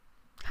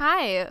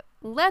Hi,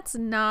 let's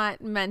not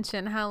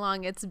mention how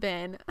long it's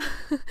been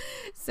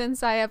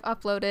since I have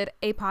uploaded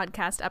a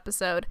podcast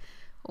episode.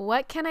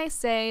 What can I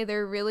say?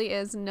 There really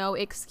is no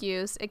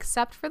excuse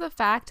except for the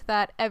fact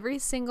that every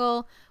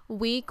single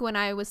week when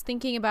I was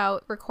thinking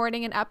about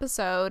recording an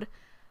episode,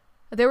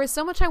 there was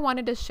so much I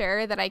wanted to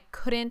share that I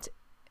couldn't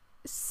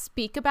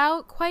speak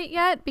about quite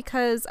yet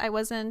because I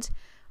wasn't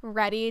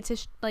ready to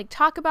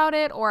talk about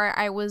it, or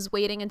I was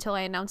waiting until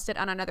I announced it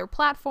on another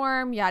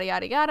platform, yada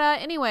yada yada.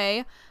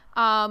 Anyway,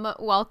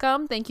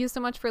 welcome. Thank you so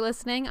much for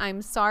listening.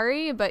 I'm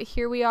sorry, but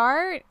here we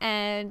are,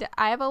 and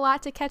I have a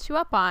lot to catch you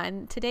up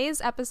on. Today's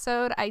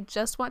episode, I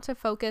just want to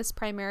focus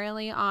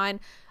primarily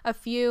on a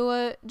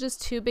few,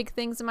 just two big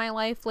things in my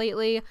life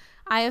lately.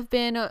 I have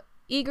been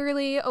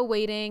eagerly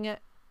awaiting,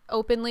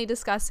 openly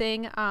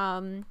discussing,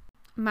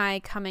 my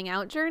coming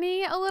out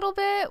journey a little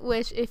bit,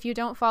 which if you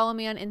don't follow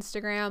me on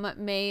Instagram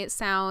may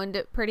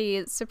sound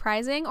pretty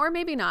surprising, or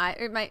maybe not.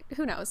 It might,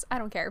 who knows? I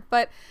don't care.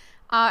 But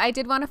I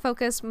did want to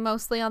focus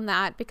mostly on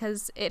that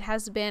because it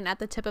has been at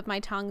the tip of my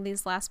tongue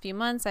these last few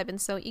months. I've been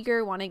so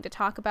eager wanting to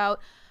talk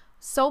about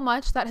so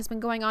much that has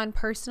been going on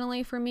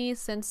personally for me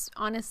since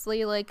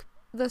honestly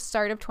the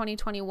start of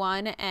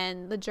 2021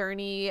 and the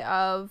journey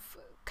of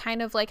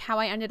kind of how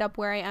I ended up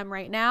where I am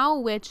right now,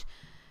 which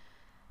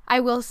I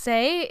will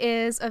say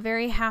is a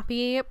very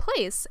happy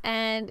place,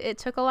 and it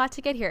took a lot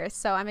to get here.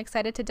 So I'm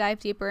excited to dive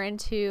deeper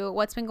into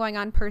what's been going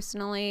on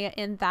personally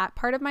in that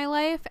part of my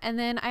life. And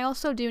then I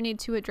also do need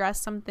to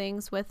address some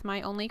things with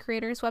my Only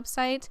Creators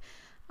website,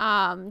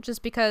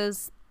 just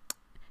because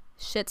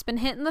shit's been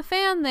hitting the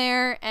fan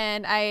there,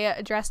 and I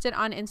addressed it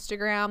on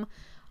Instagram.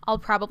 I'll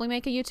probably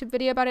make a YouTube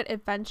video about it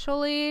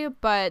eventually,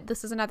 but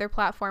this is another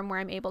platform where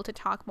I'm able to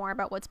talk more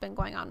about what's been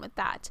going on with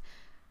that.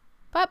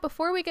 But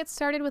before we get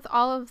started with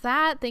all of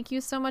that, thank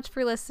you so much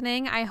for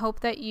listening. I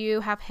hope that you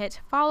have hit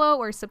follow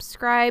or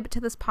subscribe to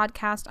this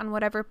podcast on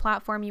whatever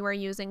platform you are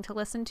using to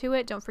listen to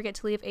it. Don't forget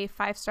to leave a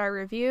 5-star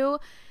review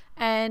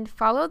and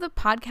follow the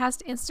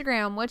podcast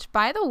Instagram, which,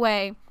 by the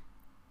way,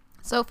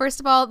 so first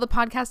of all, the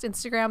podcast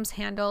Instagram's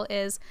handle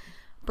is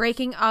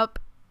Breaking Up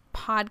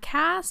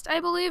Podcast, I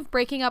believe,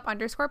 Breaking Up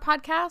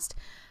 _podcast.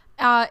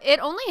 It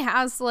only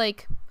has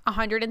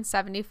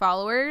 170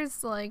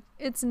 followers.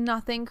 It's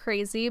nothing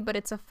crazy, but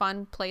it's a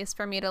fun place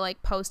for me to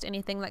post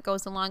anything that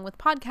goes along with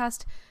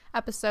podcast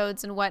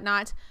episodes and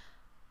whatnot.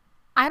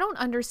 I don't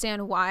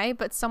understand why,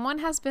 but someone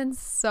has been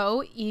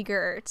so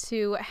eager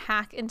to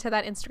hack into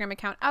that Instagram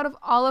account. Out of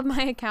all of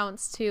my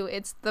accounts too,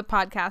 it's the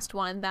podcast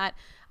one that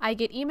I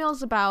get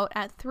emails about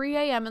at 3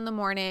 a.m. in the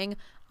morning,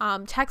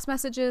 text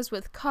messages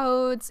with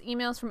codes,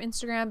 emails from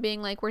Instagram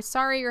being we're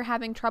sorry you're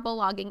having trouble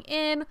logging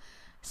in.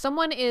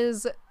 Someone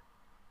is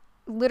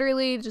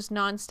literally just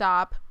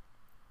nonstop,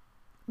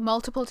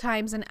 multiple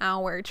times an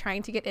hour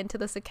trying to get into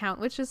this account,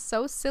 which is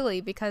so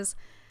silly because,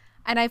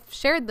 and I've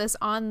shared this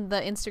on the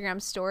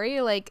Instagram story,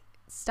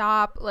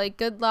 stop,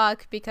 good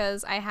luck,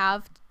 because I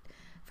have,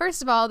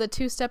 first of all, the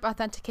 2-step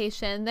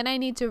authentication, then I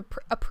need to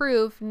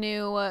approve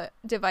new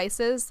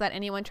devices that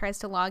anyone tries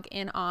to log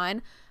in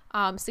on,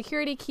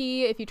 security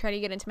key if you try to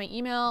get into my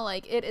email.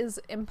 It is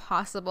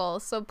impossible,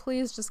 so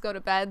please just go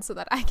to bed so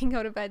that I can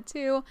go to bed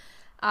too.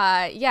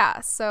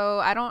 So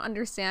I don't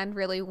understand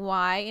really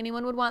why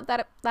anyone would want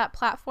that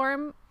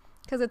platform,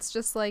 because it's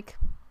just I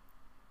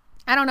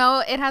don't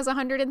know, it has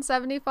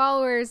 170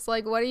 followers.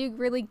 What are you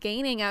really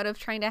gaining out of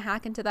trying to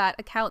hack into that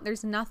account?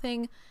 There's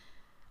nothing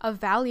of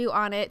value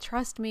on it,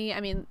 trust me. I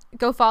mean,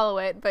 go follow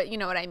it, but you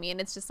know what I mean.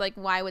 It's just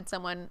why would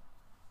someone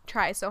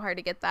try so hard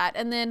to get that?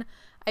 And then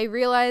I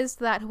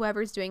realized that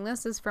whoever's doing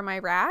this is from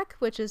Iraq,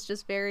 which is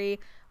just very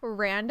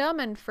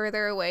random and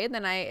further away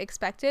than I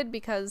expected,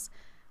 because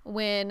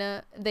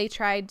when they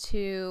tried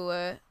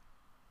to,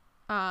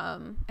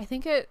 I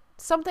think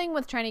something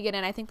with trying to get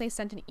in, I think they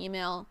sent an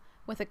email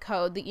with a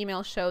code. The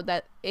email showed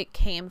that it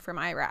came from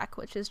Iraq,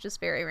 which is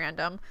just very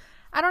random.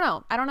 I don't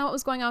know what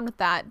was going on with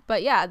that,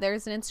 but yeah,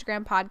 there's an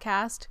Instagram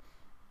podcast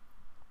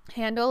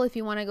handle if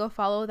you want to go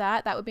follow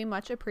that. That would be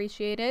much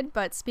appreciated.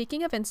 But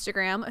speaking of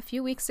Instagram, a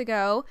few weeks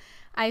ago,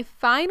 I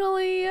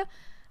finally,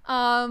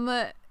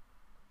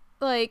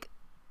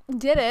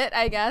 did it,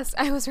 I guess.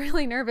 I was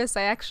really nervous.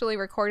 I actually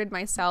recorded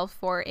myself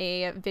for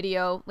a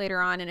video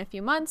later on in a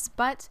few months,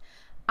 but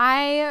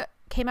I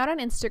came out on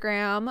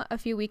Instagram a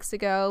few weeks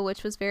ago,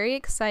 which was very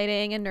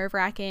exciting and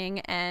nerve-wracking,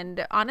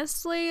 and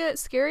honestly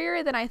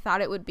scarier than I thought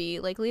it would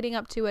be. Leading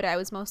up to it, I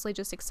was mostly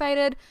just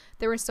excited.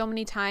 There were so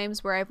many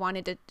times where I've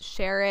wanted to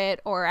share it,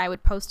 or I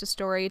would post a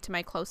story to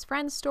my close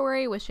friend's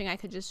story, wishing I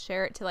could just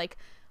share it to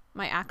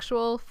my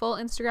actual full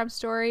Instagram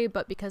story,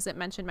 but because it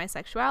mentioned my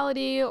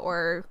sexuality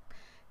or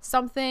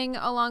something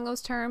along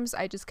those terms,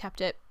 I just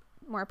kept it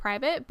more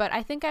private. But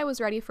I think I was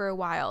ready for a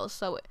while,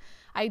 so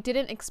I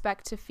didn't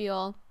expect to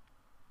feel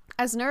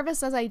as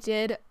nervous as I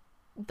did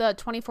the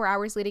 24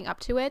 hours leading up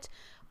to it.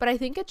 But I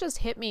think it just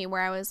hit me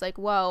where I was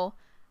whoa,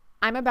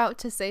 I'm about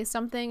to say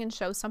something and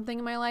show something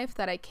in my life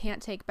that I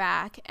can't take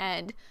back,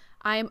 and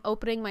I'm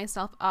opening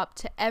myself up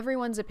to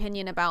everyone's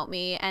opinion about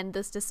me and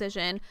this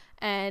decision.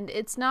 And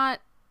it's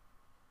not,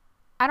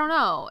 I don't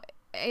know,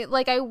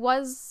 I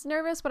was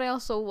nervous, but I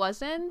also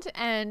wasn't.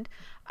 And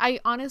I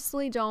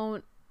honestly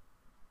don't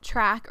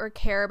track or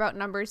care about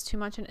numbers too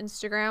much on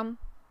Instagram.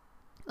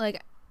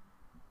 Like,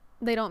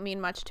 they don't mean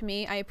much to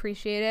me. I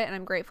appreciate it and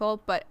I'm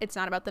grateful, but it's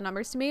not about the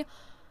numbers to me.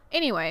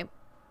 Anyway,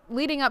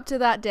 leading up to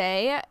that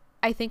day,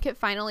 I think it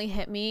finally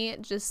hit me,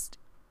 just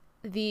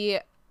the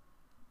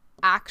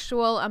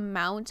actual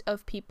amount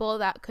of people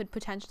that could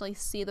potentially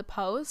see the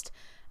post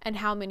and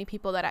how many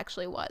people that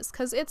actually was,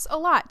 because it's a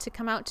lot to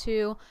come out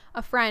to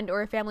a friend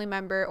or a family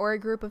member or a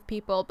group of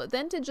people, but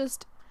then to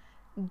just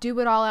do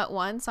it all at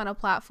once on a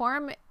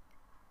platform,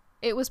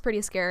 it was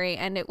pretty scary,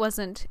 and it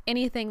wasn't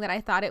anything that I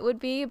thought it would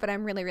be, but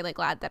I'm really, really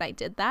glad that I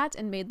did that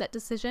and made that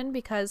decision,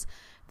 because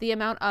the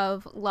amount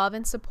of love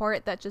and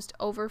support that just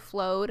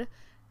overflowed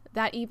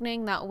that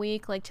evening, that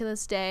week, like to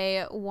this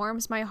day,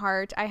 warms my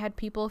heart. I had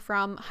people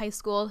from high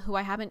school who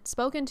I haven't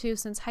spoken to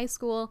since high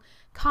school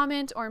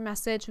comment or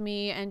message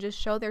me and just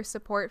show their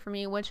support for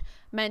me, which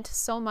meant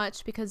so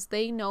much because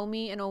they know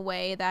me in a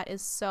way that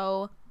is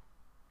so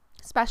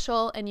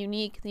special and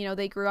unique. You know,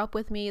 they grew up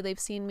with me, they've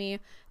seen me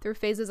through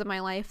phases of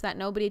my life that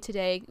nobody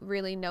today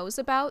really knows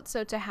about.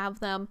 So to have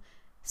them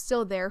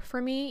still there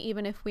for me,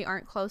 even if we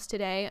aren't close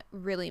today,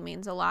 really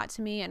means a lot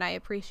to me, and I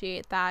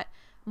appreciate that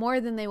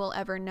more than they will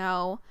ever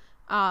know.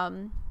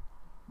 I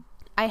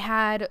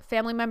had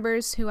family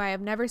members who I have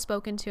never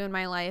spoken to in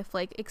my life,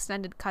 like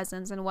extended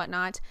cousins and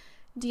whatnot,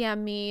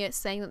 DM me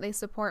saying that they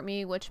support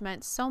me, which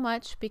meant so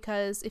much,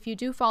 because if you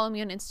do follow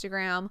me on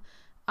Instagram,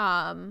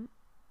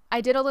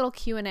 I did a little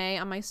Q&A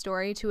on my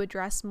story to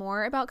address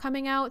more about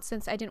coming out,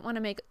 since I didn't want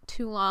to make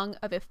too long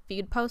of a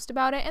feed post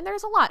about it, and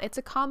there's a lot. It's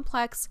a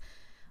complex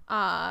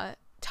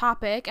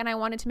topic, and I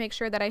wanted to make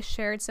sure that I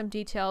shared some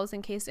details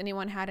in case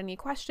anyone had any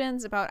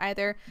questions about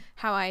either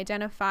how I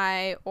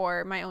identify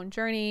or my own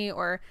journey,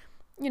 or,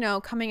 you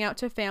know, coming out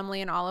to family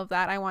and all of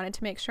that. I wanted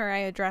to make sure I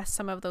addressed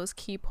some of those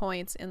key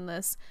points in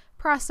this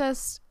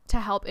process to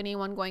help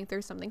anyone going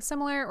through something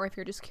similar, or if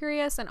you're just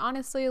curious. And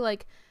honestly,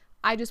 like,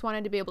 I just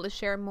wanted to be able to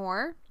share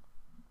more.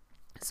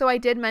 So I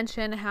did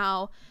mention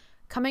how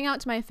coming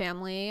out to my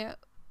family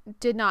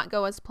did not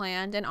go as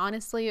planned, and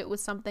honestly, it was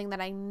something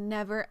that I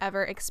never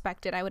ever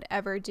expected I would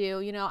ever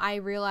do. You know, I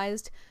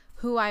realized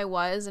who I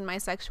was and my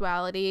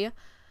sexuality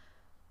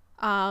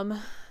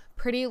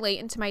pretty late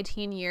into my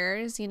teen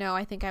years. You know,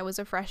 I think I was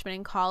a freshman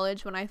in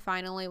college when I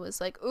finally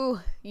was like, ooh,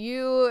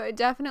 you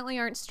definitely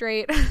aren't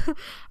straight.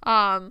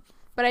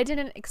 But I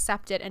didn't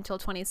accept it until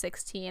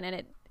 2016,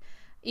 and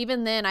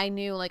even then I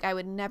knew, like, I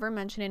would never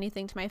mention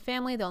anything to my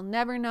family. They'll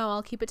never know.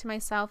 I'll keep it to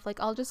myself. Like,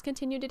 I'll just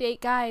continue to date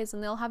guys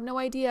and they'll have no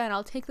idea, and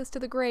I'll take this to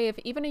the grave.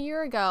 Even a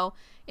year ago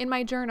in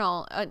my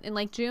journal, in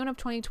like June of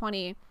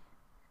 2020,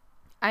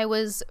 I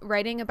was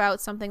writing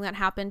about something that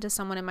happened to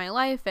someone in my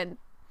life, and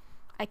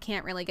I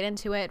can't really get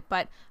into it,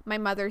 but my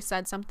mother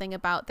said something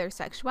about their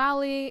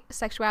sexuality,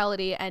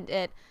 and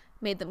it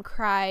made them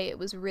cry. It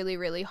was really,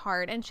 really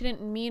hard, and she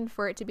didn't mean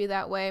for it to be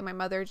that way. My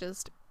mother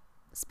just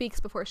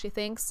speaks before she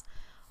thinks.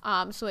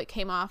 So it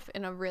came off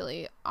in a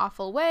really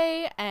awful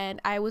way,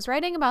 and I was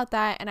writing about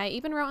that, and I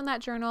even wrote in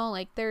that journal,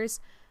 like,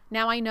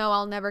 now I know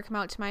I'll never come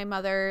out to my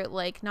mother,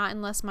 like, not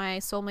unless my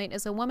soulmate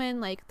is a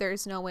woman. Like,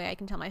 there's no way I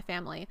can tell my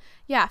family.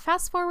 Yeah,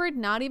 fast forward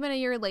not even a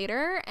year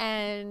later,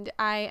 and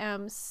I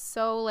am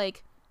so,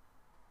 like,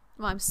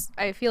 well,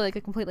 I feel like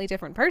a completely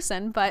different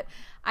person, but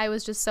I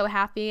was just so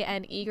happy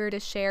and eager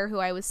to share who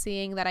I was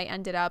seeing that I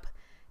ended up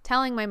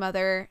telling my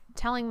mother,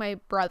 telling my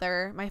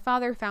brother. My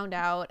father found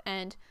out,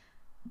 and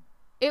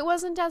it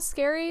wasn't as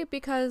scary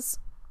because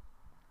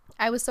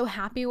I was so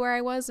happy where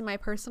I was in my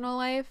personal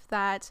life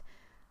that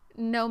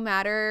no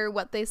matter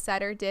what they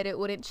said or did, it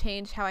wouldn't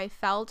change how I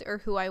felt or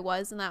who I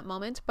was in that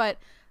moment. But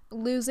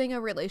losing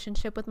a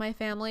relationship with my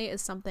family is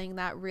something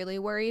that really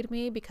worried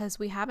me, because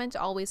we haven't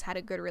always had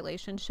a good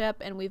relationship,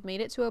 and we've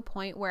made it to a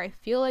point where I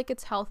feel like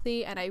it's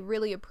healthy, and I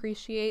really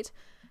appreciate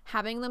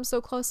having them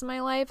so close in my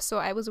life. So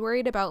I was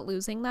worried about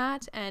losing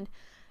that, and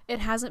it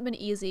hasn't been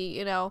easy.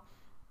 You know,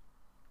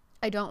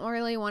 I don't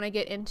really want to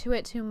get into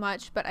it too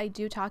much, but I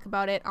do talk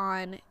about it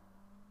on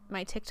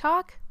my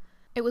TikTok.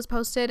 It was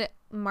posted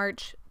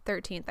March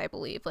 13th, I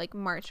believe, like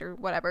March or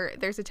whatever.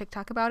 There's a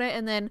TikTok about it.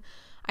 And then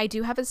I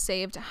do have a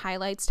saved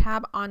highlights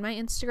tab on my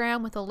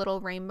Instagram with a little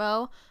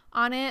rainbow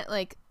on it,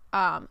 like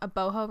a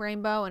boho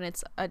rainbow, and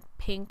it's a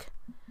pink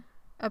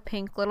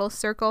little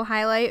circle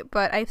highlight,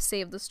 but I've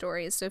saved the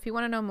stories. So if you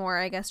want to know more,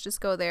 I guess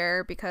just go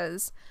there,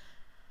 because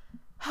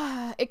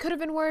it could have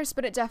been worse,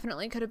 but it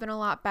definitely could have been a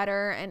lot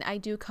better. And I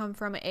do come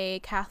from a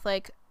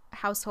Catholic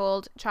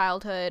household,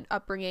 childhood,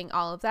 upbringing,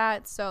 all of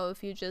that. So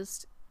if you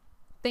just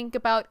think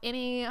about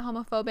any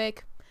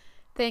homophobic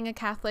thing a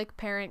Catholic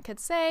parent could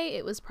say,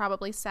 it was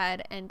probably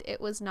said, and it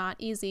was not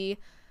easy.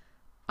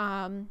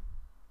 But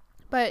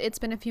it's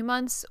been a few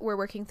months. We're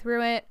working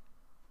through it.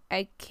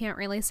 I can't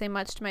really say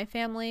much to my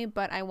family,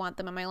 but I want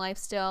them in my life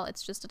still.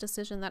 It's just a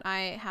decision that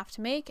I have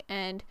to make,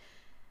 and,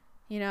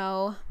 you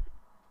know,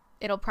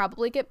 it'll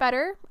probably get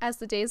better as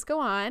the days go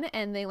on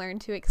and they learn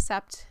to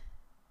accept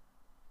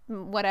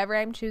whatever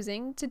I'm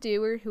choosing to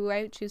do or who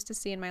I choose to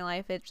see in my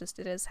life, it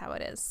is how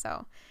it is.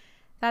 So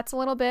that's a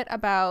little bit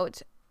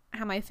about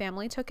how my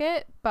family took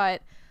it,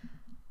 but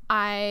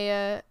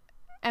I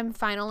am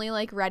finally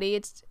like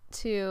ready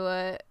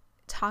to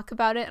talk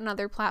about it on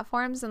other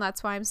platforms, and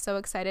that's why I'm so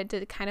excited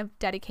to kind of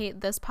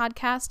dedicate this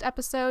podcast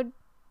episode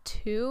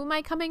to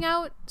my coming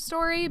out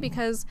story,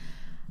 because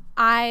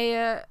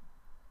the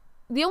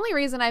only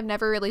reason I've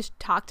never really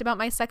talked about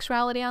my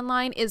sexuality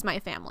online is my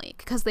family,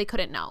 because they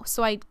couldn't know.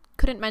 So I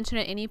couldn't mention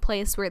it any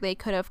place where they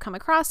could have come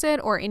across it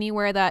or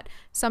anywhere that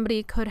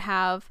somebody could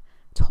have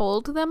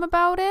told them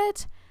about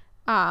it,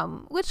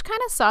 which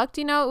kind of sucked.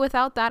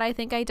 Without that, I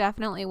think I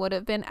definitely would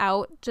have been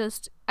out.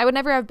 I would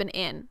never have been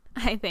in,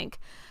 I think.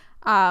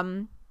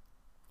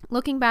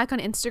 Looking back on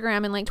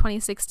Instagram in like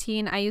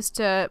 2016, I used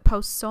to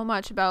post so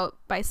much about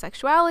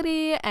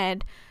bisexuality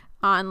and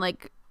on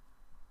like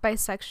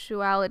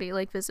bisexuality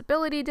like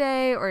visibility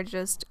day, or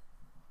just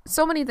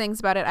so many things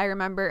about it, I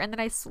remember. And then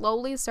I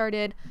slowly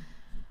started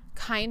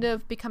kind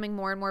of becoming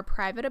more and more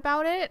private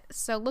about it.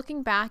 So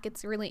looking back,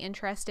 it's really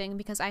interesting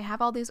because I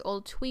have all these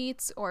old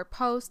tweets or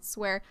posts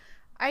where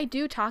I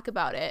do talk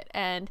about it,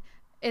 and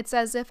it's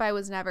as if I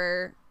was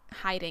never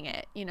hiding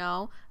it.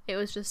 It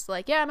was just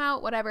like, yeah, I'm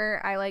out, whatever,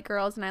 I like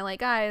girls and I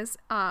like guys,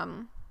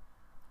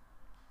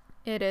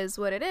 it is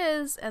what it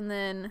is. And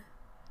then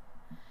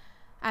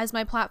as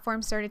my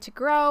platform started to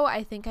grow,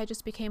 I think I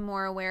just became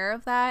more aware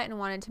of that and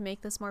wanted to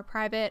make this more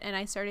private, and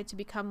I started to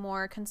become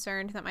more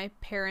concerned that my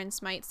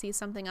parents might see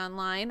something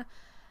online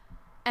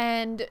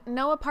and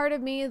know a part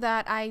of me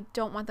that I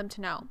don't want them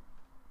to know,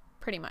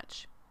 pretty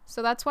much.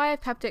 So that's why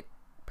I've kept it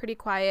pretty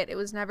quiet. It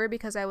was never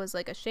because I was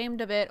like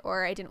ashamed of it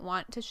or I didn't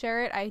want to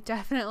share it. I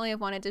definitely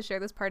have wanted to share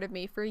this part of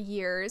me for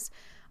years.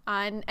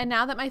 And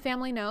now that my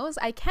family knows,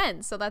 I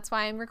can. So that's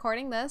why I'm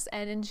recording this.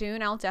 And in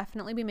June, I'll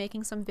definitely be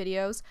making some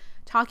videos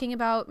talking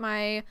about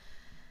my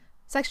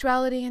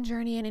sexuality and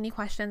journey and any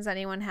questions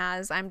anyone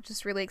has. I'm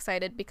just really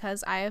excited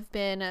because I have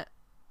been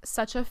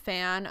such a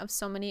fan of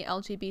so many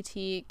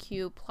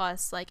LGBTQ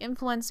plus like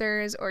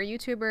influencers or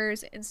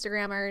YouTubers,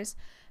 Instagrammers,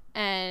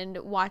 and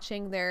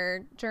watching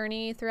their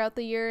journey throughout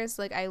the years.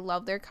 Like, I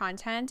love their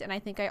content, and I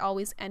think I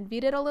always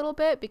envied it a little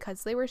bit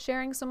because they were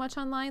sharing so much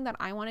online that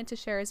I wanted to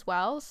share as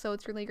well. So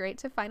it's really great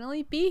to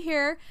finally be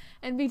here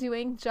and be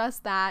doing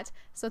just that.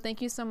 So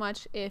thank you so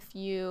much if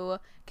you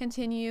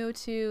continue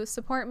to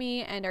support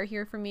me and are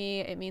here for me.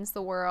 It means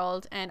the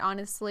world. And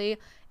honestly,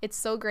 it's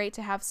so great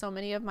to have so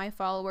many of my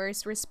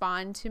followers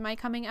respond to my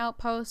coming out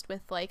post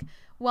with like,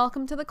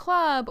 welcome to the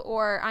club,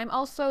 or I'm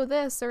also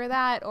this or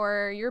that,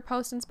 or your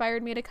post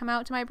inspired me to come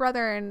out to my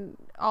brother, and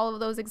all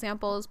of those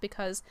examples,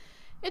 because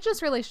it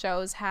just really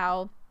shows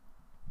how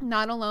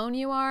not alone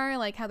you are,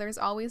 like how there's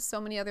always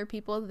so many other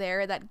people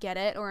there that get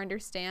it or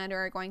understand or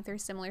are going through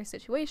similar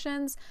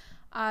situations.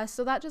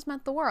 So that just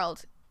meant the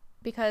world,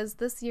 because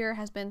this year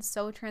has been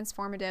so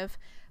transformative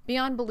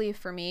beyond belief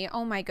for me.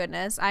 Oh my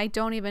goodness, I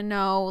don't even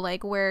know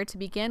like where to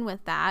begin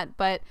with that,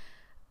 but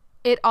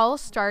it all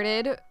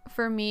started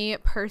for me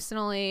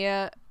personally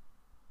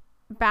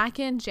back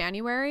in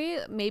January,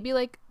 maybe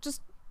like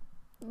just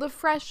the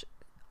fresh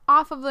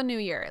off of the new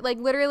year, like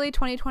literally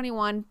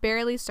 2021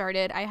 barely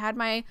started. I had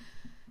my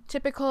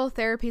typical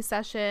therapy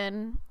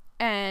session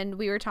and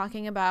we were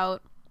talking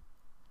about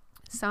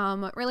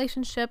some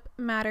relationship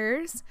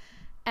matters,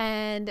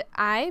 and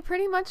I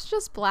pretty much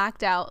just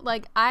blacked out.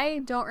 Like, I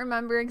don't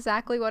remember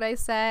exactly what I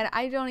said.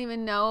 I don't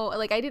even know.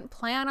 Like, I didn't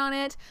plan on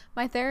it.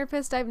 My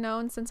therapist I've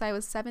known since I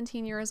was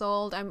 17 years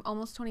old. I'm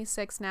almost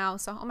 26 now.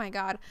 So, oh my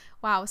God.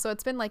 Wow. So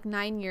it's been like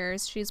 9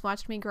 years. She's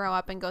watched me grow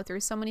up and go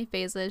through so many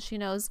phases. She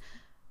knows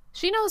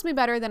me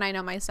better than I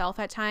know myself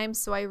at times.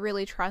 So I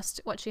really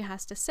trust what she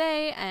has to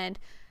say. And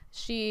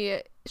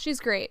she's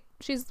great.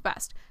 She's the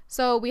best.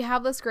 So we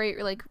have this great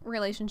like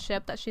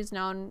relationship that she's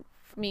known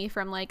me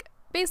from like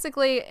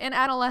basically an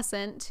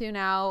adolescent to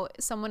now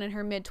someone in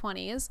her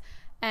mid-20s.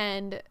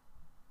 And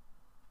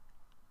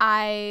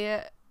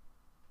I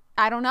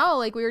don't know,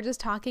 like we were just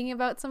talking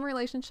about some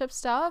relationship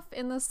stuff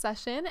in this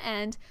session,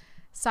 and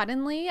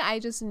suddenly I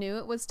just knew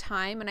it was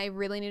time and I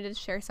really needed to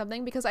share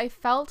something, because I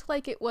felt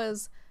like it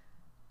was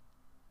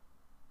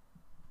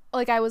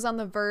like I was on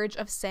the verge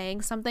of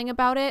saying something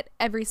about it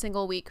every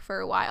single week for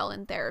a while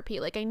in therapy.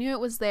 Like, I knew it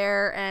was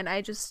there, and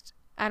I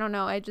don't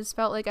know, I just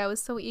felt like I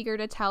was so eager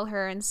to tell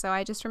her. And so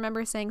I just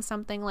remember saying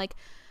something like,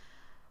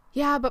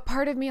 yeah, but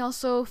part of me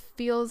also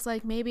feels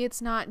like maybe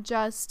it's not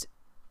just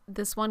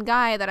this one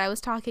guy that I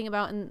was talking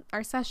about in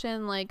our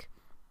session. Like,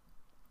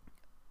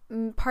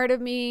 part of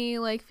me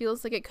like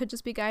feels like it could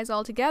just be guys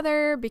all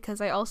together, because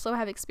I also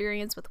have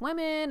experience with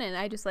women. And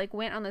I just like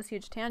went on this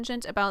huge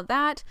tangent about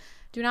that.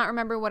 Do not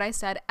remember what I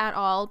said at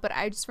all, but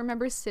I just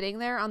remember sitting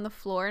there on the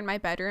floor in my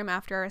bedroom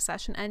after our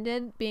session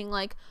ended being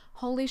like,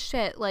 holy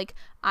shit, like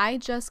I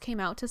just came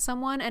out to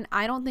someone and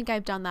I don't think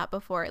I've done that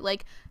before.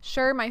 Like,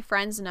 sure, my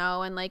friends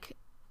know, and like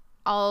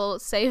I'll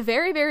say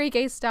very, very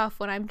gay stuff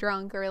when I'm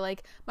drunk, or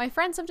like my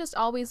friends have just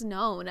always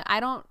known. I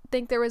don't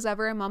think there was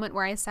ever a moment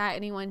where I sat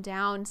anyone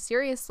down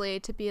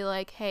seriously to be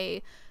like,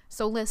 hey,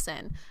 so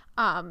listen,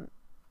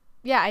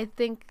 yeah, I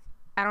think,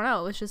 I don't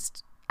know, it was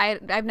just,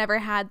 I've never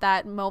had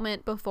that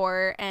moment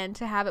before, and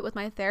to have it with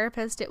my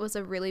therapist, it was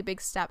a really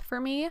big step for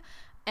me,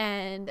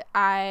 and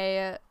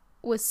I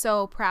was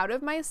so proud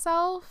of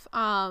myself.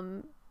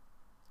 And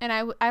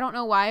I don't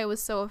know why I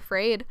was so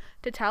afraid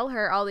to tell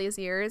her all these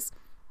years.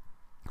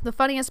 The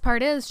funniest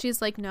part is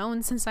she's like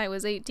known since I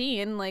was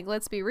 18. Like,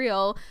 let's be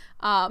real.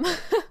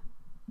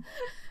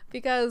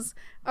 Because,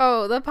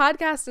 the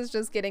podcast is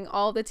just getting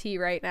all the tea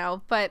right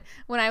now. But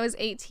when I was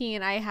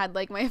 18, I had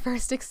like my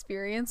first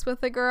experience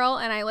with a girl,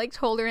 and I like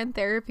told her in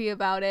therapy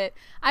about it.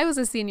 I was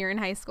a senior in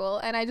high school,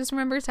 and I just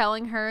remember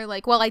telling her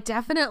like, well, I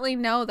definitely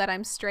know that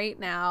I'm straight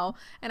now.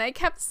 And I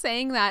kept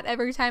saying that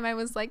every time I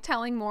was like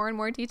telling more and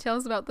more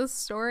details about this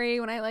story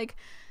when I like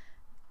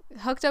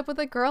hooked up with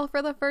a girl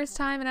for the first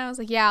time, and I was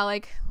like, yeah,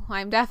 like, well,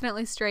 I'm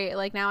definitely straight,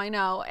 like, now I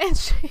know. And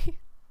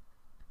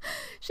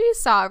she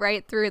saw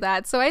right through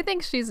that. So I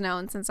think she's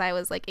known since I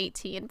was like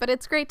 18, but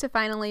it's great to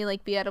finally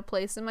like be at a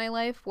place in my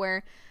life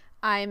where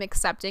I'm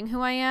accepting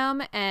who I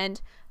am.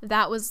 And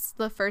that was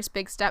the first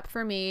big step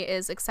for me,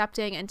 is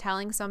accepting and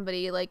telling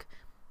somebody like,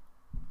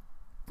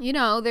 you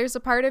know, there's a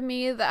part of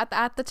me that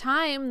at the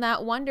time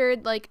that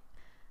wondered like,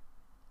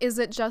 is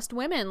it just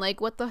women?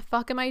 Like, what the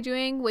fuck am I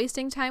doing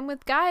wasting time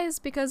with guys?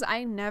 Because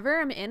I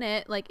never am in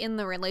it, like in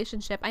the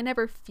relationship. I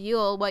never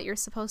feel what you're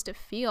supposed to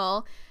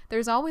feel.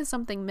 There's always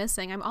something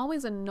missing. I'm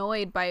always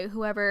annoyed by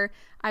whoever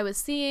I was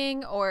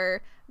seeing,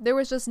 or there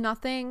was just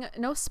nothing,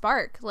 no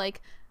spark,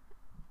 like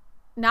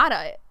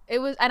nada. It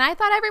was, and I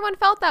thought everyone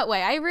felt that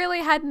way. I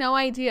really had no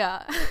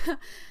idea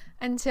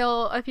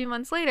until a few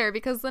months later,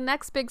 because the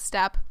next big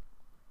step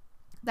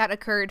that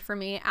occurred for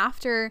me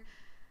after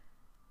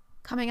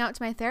coming out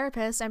to my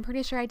therapist, I'm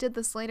pretty sure I did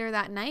this later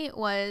that night,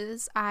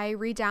 was I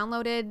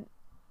re-downloaded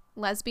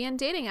lesbian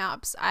dating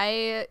apps.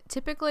 I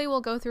typically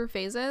will go through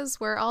phases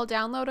where I'll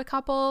download a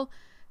couple,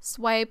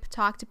 swipe,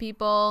 talk to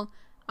people,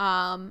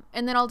 and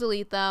then I'll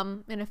delete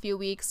them in a few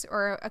weeks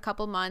or a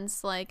couple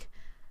months. Like,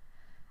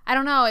 I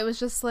don't know, it was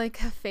just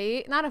like a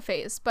phase, not a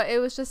phase, but it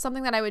was just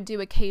something that I would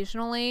do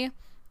occasionally.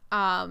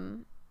 But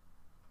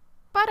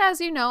as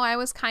you know, I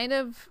was kind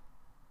of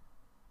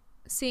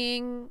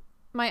seeing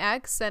my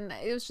ex, and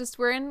it was just,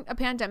 we're in a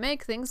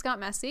pandemic, things got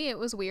messy, it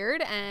was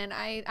weird, and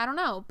I don't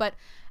know. But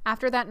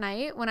after that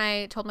night, when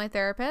I told my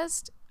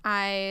therapist,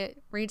 I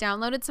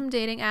re-downloaded some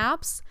dating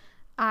apps.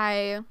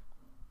 I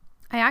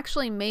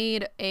actually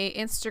made a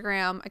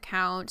Instagram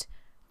account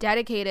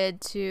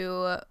dedicated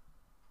to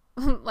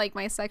like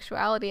my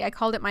sexuality. I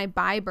called it my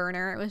bi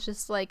burner. It was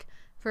just like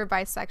for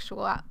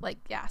bisexual, like,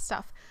 yeah,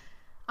 stuff.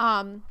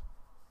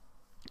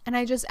 And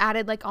I just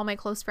added like all my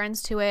close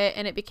friends to it,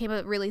 and it became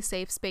a really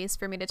safe space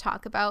for me to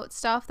talk about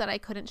stuff that I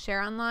couldn't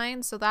share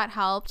online. So that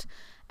helped.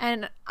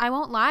 And I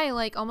won't lie,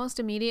 like almost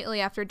immediately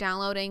after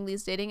downloading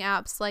these dating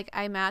apps, like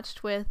I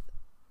matched with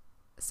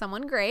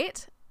someone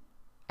great.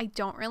 I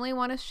don't really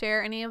want to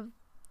share any of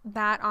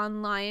that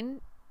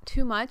online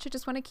too much. I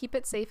just want to keep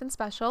it safe and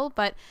special.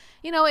 But,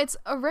 you know, it's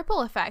a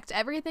ripple effect.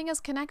 Everything is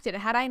connected.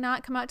 Had I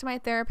not come out to my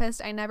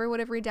therapist, I never would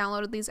have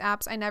re-downloaded these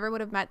apps. I never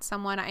would have met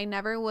someone. I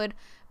never would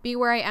be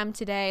where I am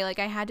today. Like,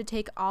 I had to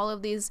take all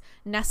of these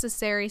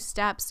necessary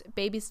steps,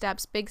 baby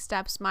steps, big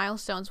steps,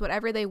 milestones,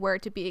 whatever they were,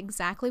 to be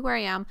exactly where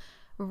I am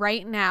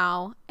right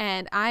now.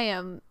 And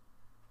I'm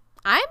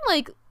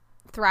like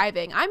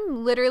thriving.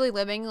 I'm literally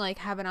living like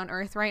heaven on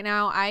earth right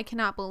now. I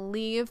cannot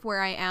believe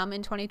where I am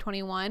in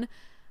 2021.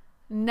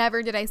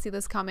 Never did I see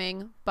this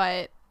coming,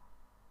 but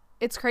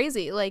it's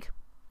crazy. Like,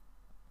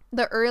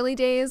 the early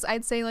days,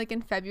 I'd say like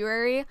in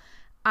February,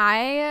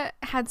 I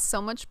had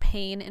so much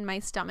pain in my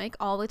stomach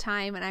all the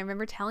time. And I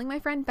remember telling my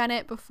friend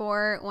Bennett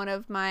before one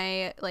of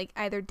my like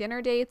either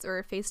dinner dates or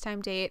a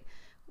FaceTime date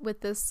with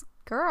this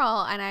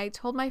girl, and I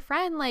told my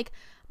friend, like,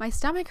 my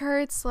stomach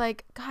hurts,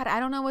 like, God, I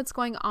don't know what's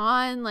going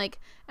on, like,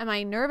 am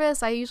I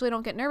nervous? I usually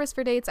don't get nervous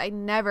for dates. I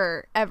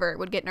never ever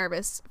would get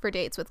nervous for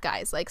dates with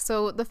guys. Like,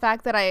 so the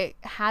fact that I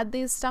had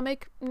these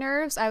stomach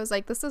nerves, I was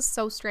like, this is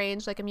so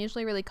strange. Like, I'm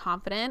usually really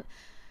confident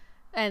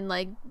and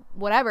like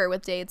whatever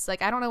with dates,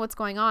 like, I don't know what's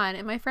going on.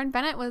 And my friend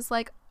Bennett was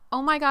like,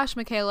 oh my gosh,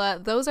 Michaela,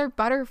 those are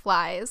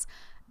butterflies.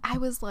 I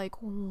was like,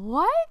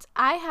 what?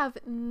 I have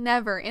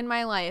never in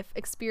my life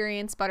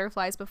experienced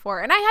butterflies before.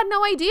 And I had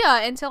no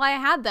idea until I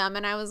had them.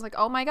 And I was like,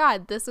 oh my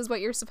God, this is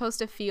what you're supposed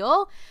to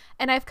feel.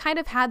 And I've kind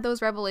of had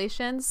those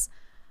revelations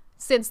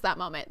since that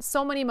moment.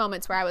 So many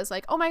moments where I was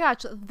like, oh my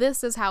gosh,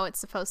 this is how it's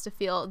supposed to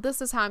feel.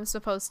 This is how I'm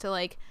supposed to,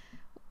 like,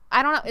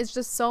 I don't know. It's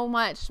just so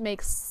much,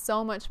 makes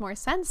so much more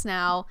sense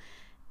now.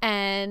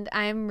 And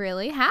I'm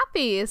really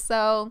happy.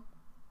 So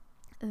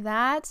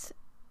that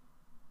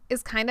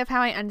is kind of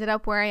how I ended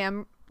up where I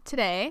am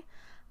today.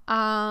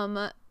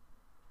 Yeah,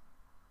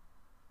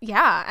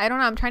 I don't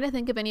know. I'm trying to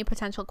think of any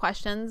potential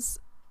questions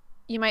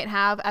you might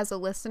have as a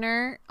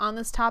listener on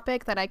this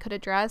topic that I could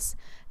address.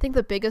 I think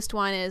the biggest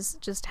one is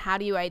just, how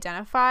do you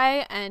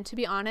identify? And to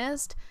be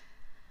honest,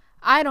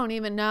 I don't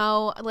even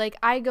know. Like,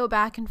 I go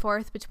back and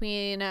forth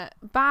between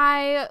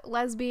bi,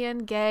 lesbian,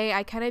 gay.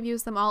 I kind of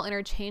use them all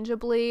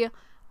interchangeably.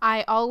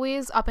 I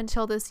always, up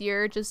until this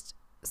year, just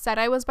said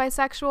I was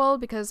bisexual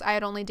because I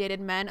had only dated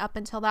men up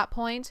until that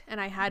point, and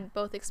I had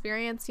both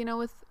experience, you know,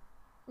 with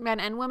men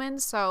and women.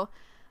 So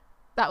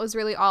that was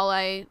really all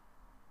I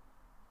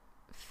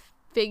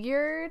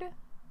figured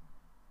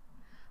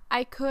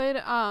I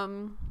could.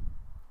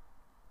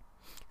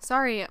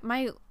 Sorry,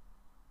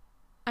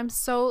 I'm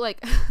so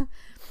like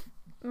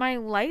my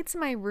lights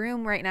in my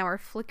room right now are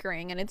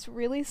flickering and it's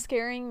really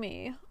scaring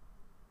me.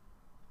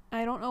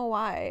 I don't know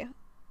why.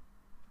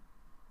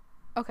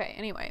 Okay,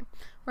 anyway,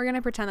 we're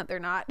gonna pretend that they're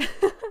not.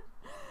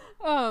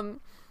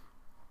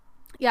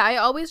 Yeah, I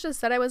always just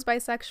said I was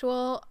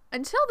bisexual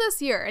until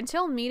this year,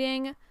 until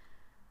meeting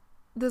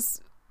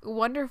this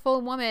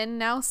wonderful woman.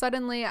 Now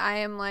suddenly I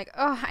am like,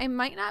 oh, I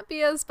might not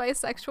be as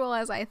bisexual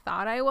as I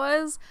thought I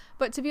was.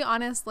 But to be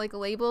honest, like,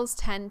 labels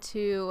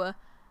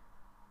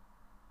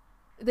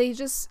they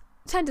just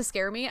tend to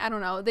scare me. I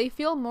don't know. They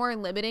feel more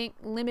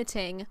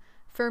limiting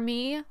for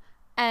me,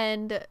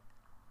 and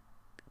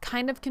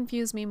kind of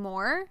confuse me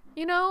more,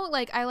 you know?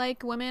 Like, I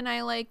like women,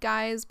 I like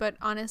guys, but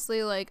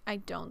honestly, like, I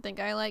don't think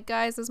I like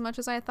guys as much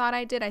as I thought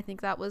I did. I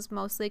think that was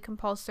mostly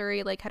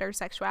compulsory, like,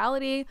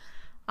 heterosexuality.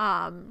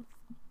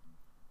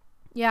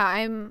 Yeah,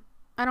 I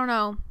don't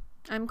know.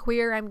 I'm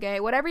queer, I'm gay,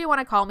 whatever you want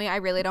to call me, I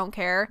really don't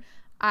care.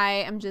 I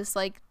am just,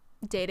 like,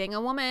 dating a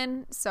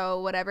woman,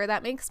 so whatever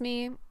that makes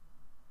me,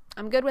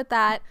 I'm good with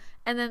that.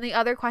 And then the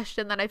other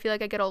question that I feel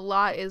like I get a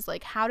lot is,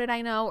 like, how did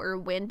I know, or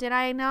when did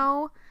I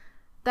know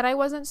that I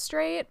wasn't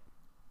straight?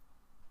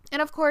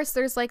 And of course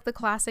there's, like, the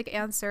classic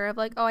answer of,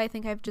 like, oh, I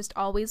think I've just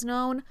always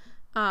known.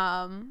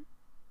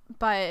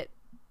 But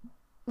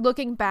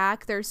looking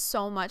back, there's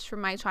so much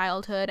from my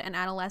childhood and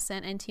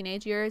adolescent and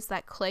teenage years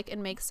that click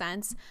and make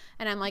sense,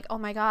 and I'm like, oh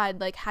my god,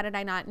 like, how did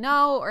I not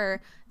know?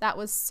 Or that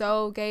was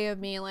so gay of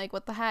me, like,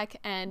 what the heck?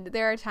 And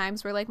there are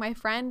times where, like, my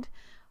friend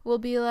will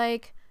be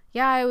like,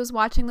 yeah, I was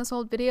watching this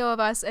old video of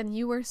us and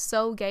you were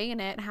so gay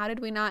in it, how did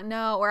we not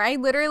know? Or I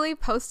literally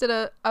posted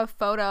a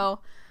photo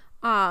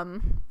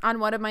on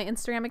one of my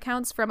Instagram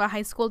accounts from a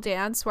high school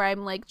dance where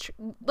I'm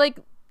like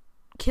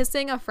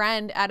kissing a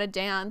friend at a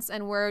dance,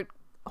 and we're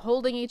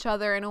holding each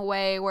other in a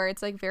way where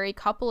it's, like, very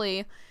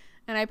coupley,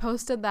 and I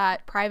posted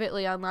that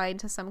privately online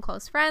to some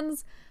close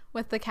friends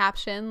with the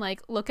caption,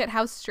 like, look at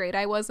how straight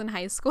I was in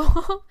high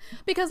school.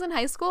 Because in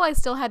high school I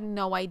still had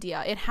no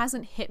idea. It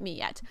hasn't hit me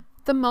yet.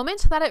 The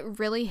moment that it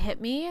really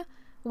hit me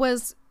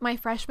was my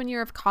freshman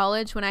year of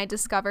college, when I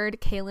discovered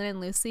Kaylin and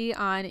Lucy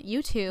on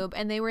YouTube,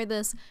 and they were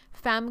this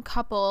femme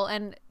couple.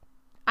 And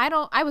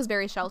I was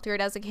very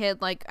sheltered as a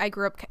kid. Like, I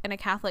grew up in a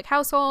Catholic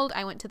household.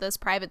 I went to this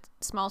private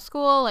small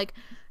school. Like,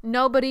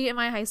 nobody in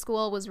my high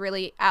school was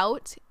really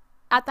out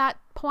at that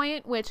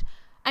point, which,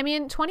 I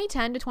mean,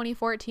 2010 to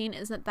 2014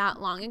 isn't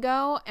that long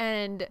ago,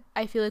 and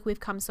I feel like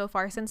we've come so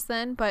far since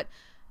then, but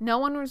no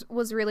one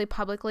was really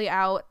publicly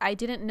out. I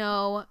didn't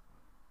know,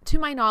 to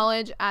my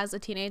knowledge, as a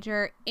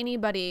teenager,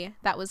 anybody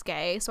that was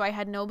gay, so I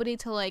had nobody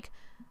to, like,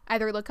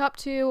 either look up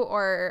to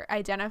or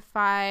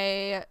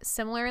identify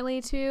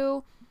similarly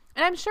to.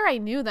 And I'm sure I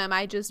knew them,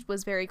 I just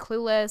was very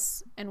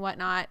clueless and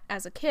whatnot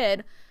as a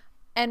kid,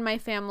 and my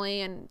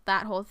family and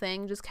that whole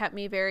thing just kept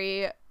me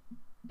very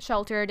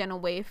sheltered and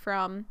away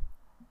from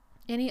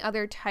any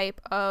other type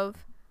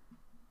of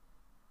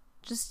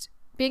just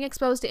being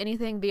exposed to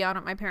anything beyond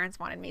what my parents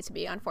wanted me to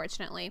be,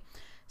 unfortunately.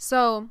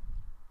 So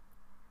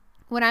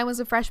when I was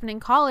a freshman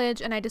in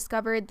college and I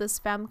discovered this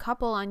femme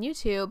couple on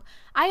YouTube,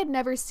 I had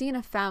never seen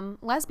a femme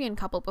lesbian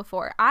couple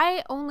before.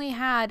 I only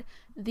had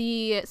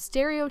the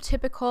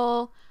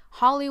stereotypical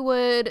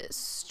Hollywood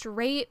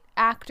straight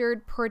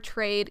actored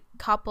portrayed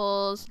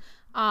couples.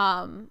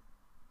 Yeah,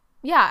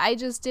 I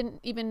just didn't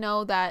even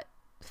know that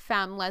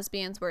femme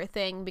lesbians were a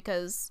thing,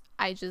 because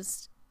I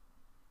just,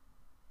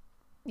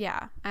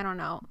 yeah, I don't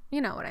know.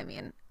 You know what I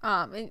mean?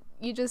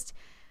 You just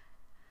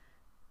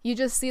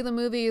see the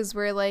movies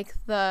where, like,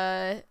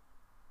 the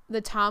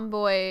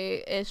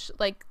tomboy-ish,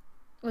 like,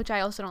 which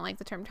I also don't like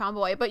the term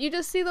tomboy, but you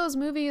just see those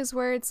movies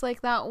where it's,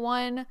 like, that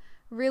one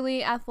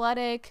really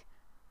athletic,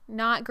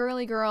 not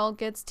girly girl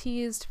gets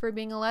teased for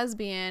being a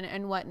lesbian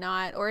and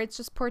whatnot, or it's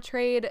just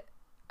portrayed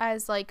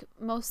as, like,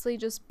 mostly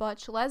just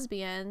butch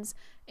lesbians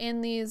in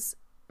these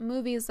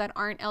movies that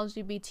aren't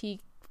LGBT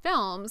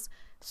films.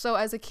 So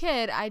as a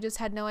kid, I just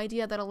had no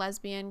idea that a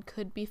lesbian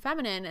could be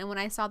feminine. And when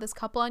I saw this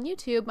couple on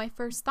YouTube, my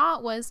first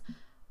thought was,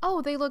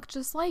 oh, they look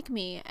just like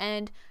me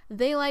and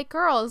they like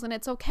girls and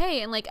it's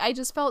okay. And, like, I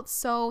just felt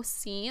so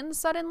seen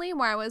suddenly,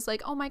 where I was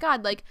like, oh my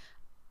god, like,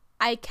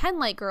 I can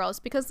like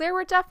girls. Because there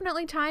were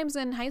definitely times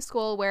in high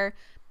school where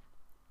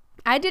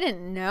I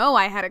didn't know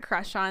I had a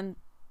crush on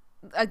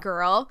a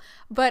girl,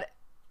 but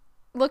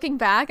looking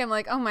back, I'm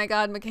like, oh my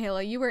god,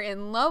 Michaela, you were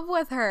in love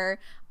with her.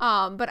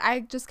 But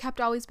I just kept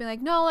always being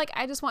like, no, like,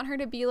 I just want her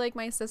to be like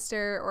my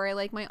sister, or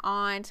like my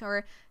aunt,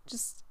 or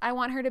just, I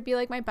want her to be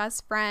like my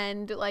best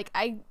friend. Like,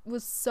 I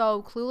was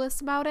so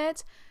clueless about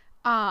it.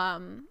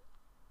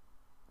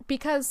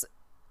 Because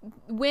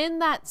when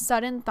that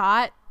sudden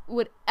thought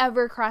would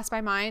ever cross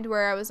my mind,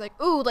 where I was like,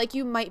 ooh, like,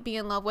 you might be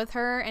in love with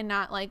her, and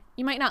not, like,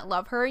 you might not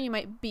love her, you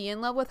might be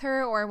in love with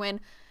her, or when,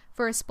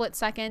 for a split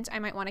second I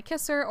might want to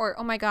kiss her, or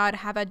oh my god,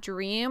 have a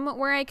dream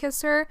where I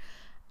kiss her,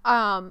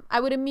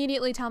 I would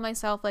immediately tell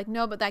myself like,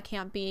 no, but that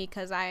can't be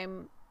because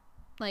I'm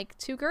like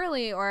too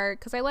girly, or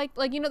because I like,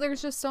 you know,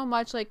 there's just so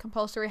much like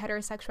compulsory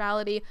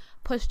heterosexuality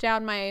pushed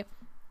down my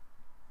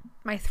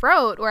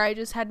throat where I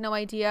just had no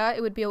idea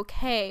it would be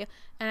okay,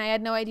 and I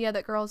had no idea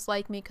that girls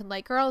like me could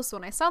like girls. So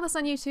when I saw this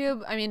on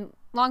YouTube, I mean,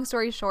 long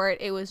story short,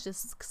 it was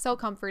just so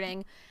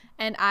comforting,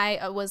 and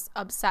I was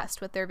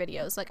obsessed with their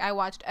videos. Like, I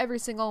watched every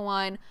single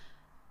one.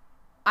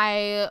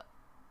 I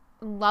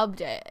loved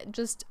it.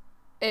 Just,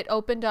 it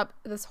opened up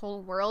this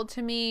whole world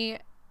to me.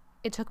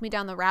 It took me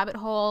down the rabbit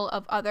hole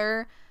of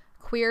other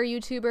queer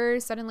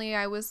YouTubers. Suddenly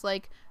I was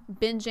like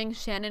binging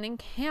Shannon and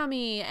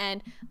Cami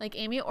and like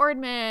Amy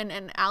Ordman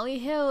and Allie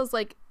Hills,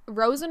 like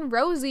Rose and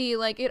Rosie.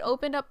 Like, it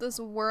opened up this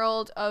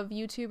world of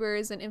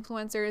YouTubers and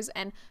influencers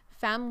and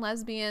femme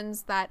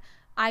lesbians that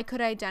I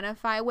could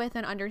identify with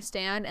and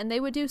understand, and they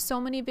would do so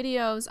many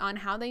videos on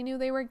how they knew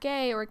they were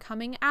gay or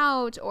coming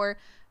out, or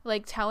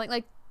like telling,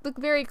 like the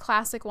very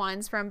classic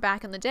ones from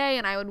back in the day,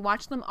 and I would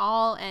watch them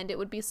all, and it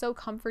would be so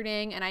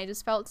comforting, and I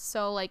just felt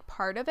so like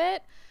part of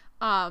it.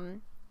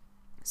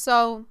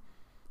 So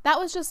that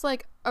was just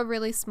like a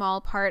really small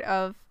part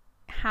of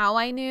how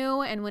I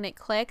knew and when it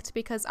clicked,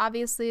 because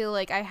obviously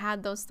like I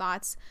had those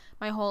thoughts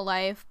my whole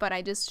life, but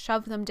I just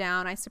shoved them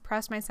down. I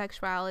suppressed my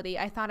sexuality.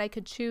 I thought I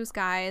could choose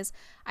guys.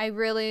 I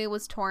really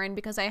was torn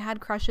because I had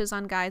crushes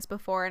on guys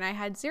before, and I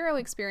had zero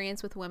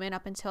experience with women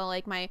up until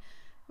like my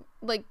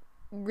like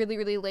really,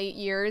 really late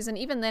years, and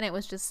even then it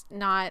was just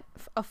not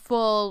a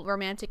full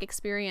romantic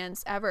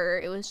experience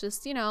ever. It was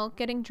just, you know,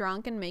 getting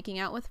drunk and making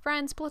out with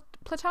friends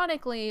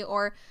platonically,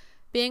 or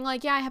being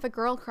like, yeah, I have a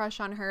girl crush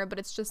on her, but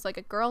it's just like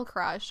a girl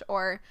crush.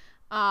 Or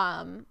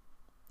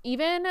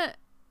even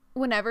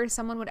whenever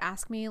someone would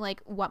ask me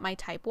like what my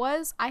type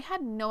was, I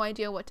had no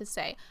idea what to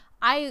say.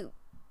 I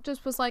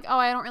just was like, oh,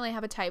 I don't really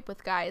have a type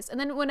with guys. And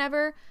then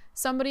whenever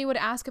somebody would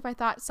ask if I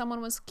thought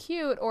someone was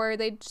cute, or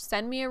they'd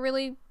send me a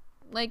really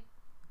like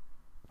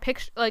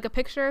a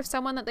picture of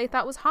someone that they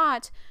thought was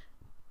hot,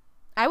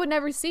 I would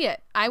never see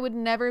it. I'd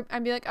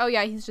be like, oh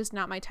yeah, he's just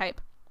not my type.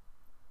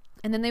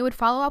 And then they would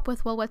follow up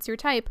with, well, what's your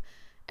type?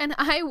 And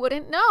I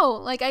wouldn't know.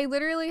 Like, I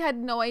literally had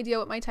no idea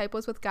what my type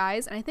was with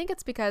guys. And I think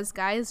it's because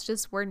guys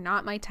just were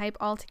not my type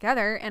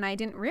altogether, and I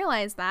didn't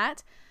realize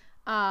that.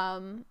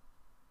 And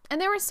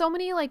there were so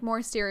many like more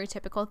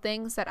stereotypical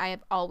things that I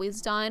have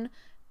always done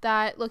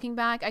that, looking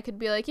back, I could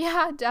be like,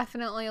 yeah,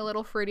 definitely a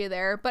little fruity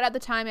there. But at the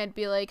time I'd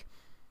be like,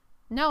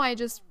 no, I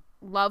just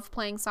love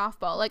playing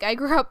softball. Like, I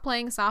grew up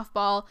playing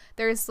softball.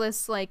 There's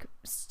this like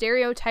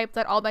stereotype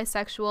that all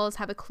bisexuals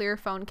have a clear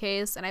phone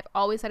case, and I've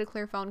always had a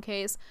clear phone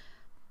case.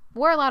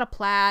 Wore a lot of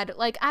plaid.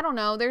 Like, I don't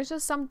know, there's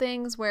just some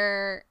things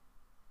where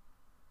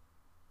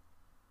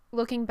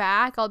looking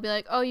back I'll be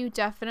like, oh, you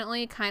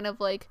definitely kind of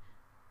like,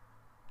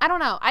 I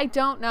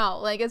don't know,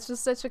 like, it's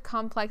just such a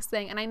complex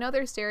thing. And I know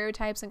there's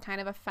stereotypes and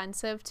kind of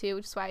offensive too,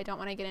 which is why I don't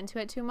want to get into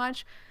it too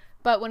much.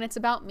 But when it's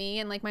about me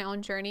and like my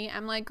own journey,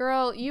 I'm like,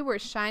 girl, you were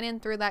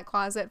shining through that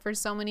closet for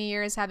so many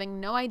years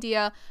having no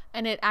idea.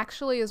 And it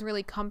actually is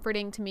really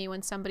comforting to me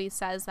when somebody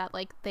says that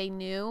like they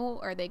knew,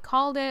 or they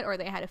called it, or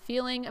they had a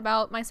feeling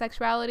about my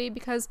sexuality,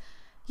 because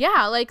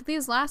yeah, like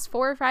these last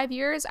 4 or 5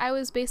 years, I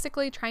was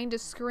basically trying to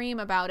scream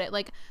about it.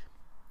 Like,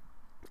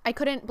 I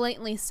couldn't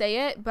blatantly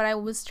say it, but I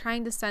was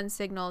trying to send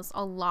signals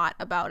a lot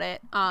about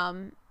it.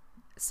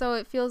 So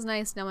it feels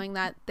nice knowing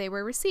that they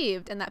were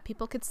received and that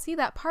people could see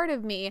that part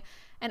of me.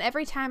 And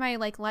every time I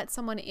like let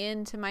someone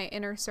into my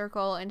inner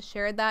circle and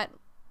shared that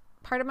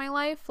part of my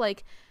life,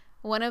 like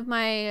one of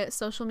my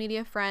social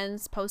media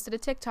friends posted a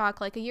TikTok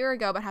like a year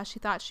ago about how she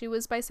thought she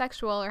was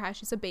bisexual, or how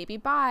she's a baby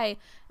bi.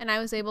 And I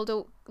was able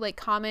to like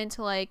comment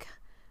like,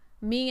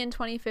 me in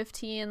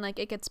 2015, like,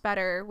 it gets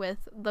better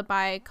with the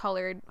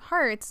bi-colored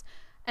hearts.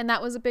 And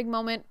that was a big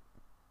moment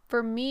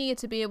for me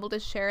to be able to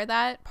share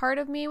that part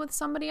of me with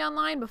somebody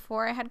online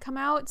before I had come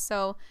out.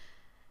 So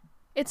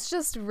it's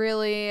just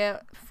really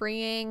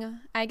freeing,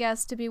 I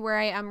guess, to be where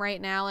I am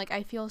right now. Like,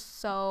 I feel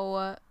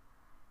so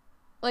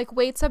like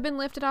weights have been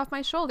lifted off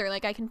my shoulder.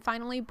 Like, I can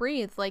finally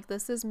breathe. Like,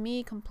 this is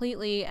me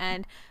completely,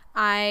 and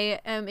I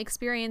am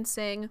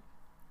experiencing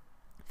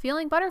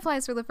feeling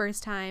butterflies for the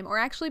first time, or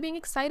actually being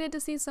excited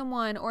to see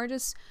someone, or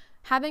just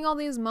having all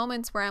these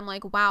moments where I'm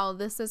like, wow,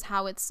 this is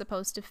how it's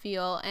supposed to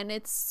feel. And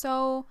it's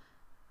so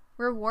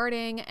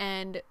rewarding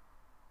and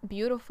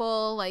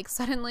beautiful. Like,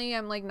 suddenly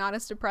I'm like not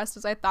as depressed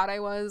as I thought I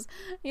was,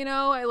 you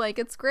know.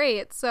 It's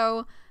great.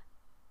 So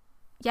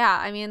yeah,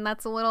 I mean,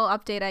 that's a little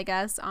update, I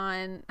guess,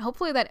 on,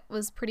 hopefully that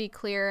was pretty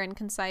clear and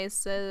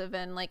concise,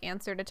 and like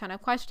answered a ton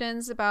of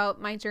questions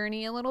about my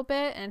journey a little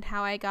bit and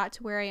how I got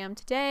to where I am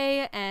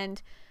today,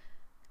 and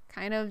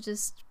kind of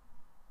just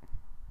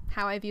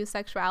how I view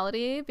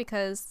sexuality.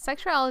 Because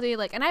sexuality,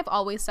 like, and I've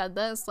always said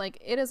this, like,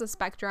 it is a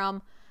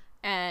spectrum,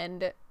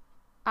 and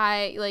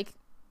I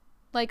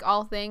like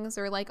all things,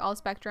 or like all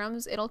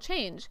spectrums, it'll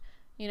change,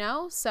 you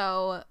know?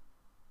 So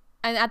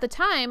And at the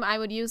time, I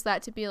would use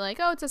that to be like,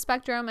 oh, it's a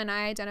spectrum, and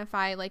I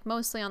identify like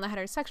mostly on the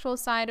heterosexual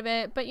side of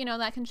it, but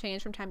that can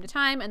change from time to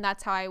time, and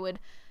that's how I would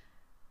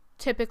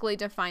typically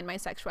define my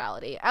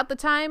sexuality. At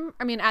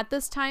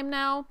this time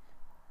now,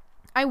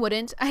 I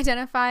wouldn't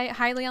identify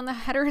highly on the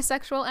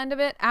heterosexual end of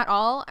it at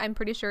all. I'm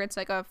pretty sure it's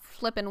like a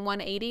flippin'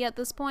 180 at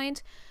this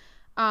point.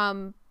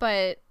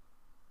 But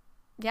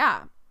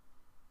yeah,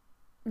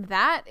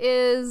 that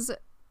is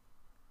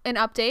an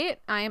update.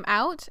 I am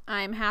out.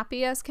 I'm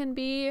happy as can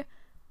be.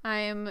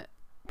 I'm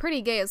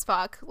pretty gay as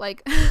fuck.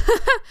 Like,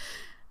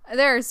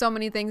 there are so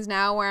many things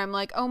now where I'm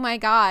like, oh my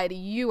God,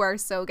 you are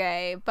so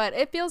gay, but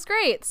it feels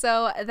great.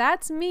 So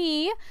that's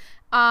me.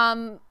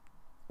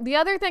 The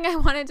other thing I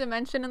wanted to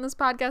mention in this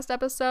podcast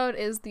episode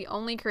is the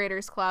Only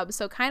Creators Club.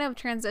 So kind of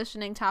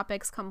transitioning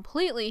topics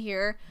completely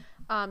here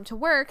to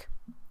work.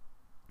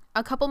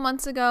 A couple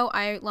months ago,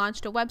 I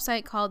launched a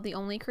website called the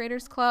Only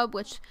Creators Club,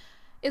 which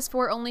is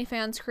for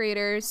OnlyFans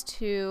creators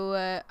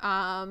to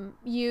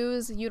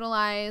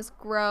utilize,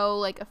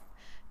 grow,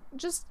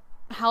 just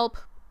help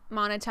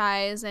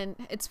monetize, and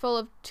it's full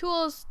of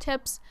tools,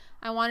 tips.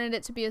 I wanted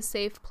it to be a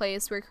safe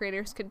place where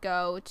creators could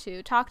go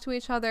to talk to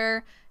each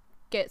other,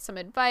 get some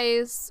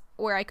advice,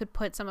 where I could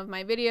put some of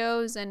my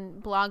videos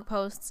and blog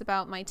posts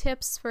about my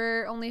tips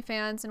for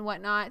OnlyFans and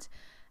whatnot.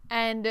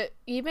 And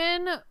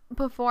even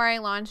before I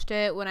launched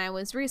it, when I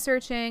was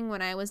researching,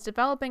 when I was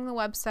developing the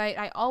website,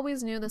 I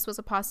always knew this was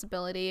a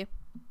possibility,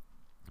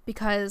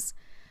 because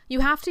you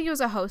have to use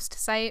a host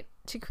site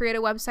to create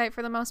a website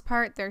for the most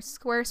part. There's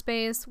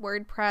Squarespace,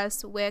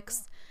 WordPress,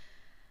 Wix,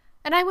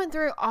 and I went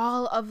through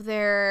all of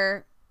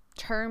their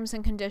terms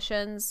and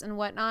conditions and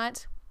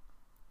whatnot.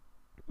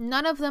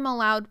 None of them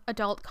allowed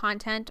adult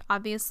content,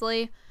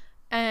 obviously.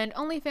 And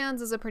OnlyFans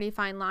is a pretty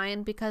fine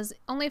line, because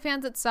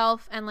OnlyFans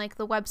itself and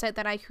the website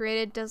that I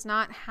created does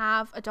not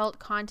have adult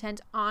content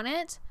on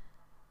it,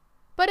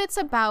 but it's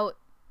about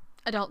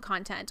adult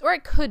content, or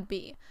it could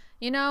be,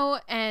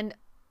 and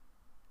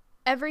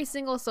every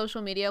single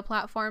social media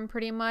platform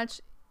pretty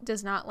much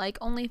does not like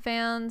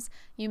OnlyFans.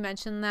 You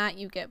mention that,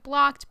 you get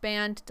blocked,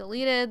 banned,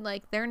 deleted.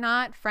 They're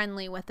not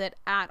friendly with it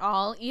at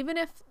all, even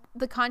if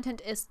the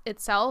content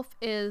itself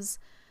is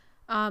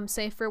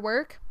safe for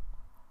work.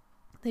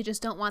 They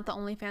just don't want the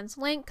OnlyFans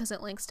link because it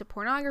links to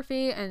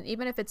pornography. And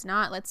even if it's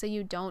not, let's say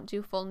you don't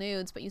do full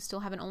nudes, but you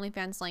still have an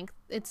OnlyFans link,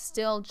 it's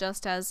still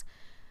just as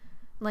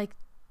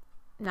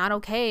not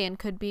okay and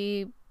could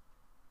be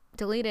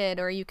deleted,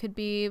 or you could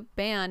be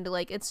banned.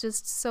 It's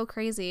just so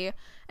crazy.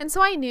 And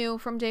so I knew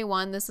from day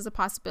one this is a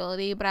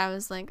possibility, but I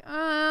was like,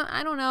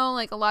 I don't know.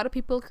 A lot of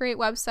people create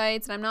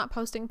websites, and I'm not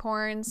posting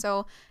porn,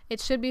 so it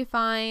should be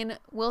fine.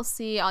 We'll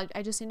see.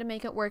 I just need to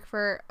make it work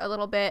for a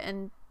little bit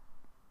and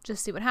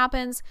just see what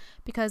happens,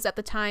 because at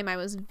the time I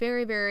was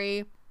very,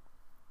 very,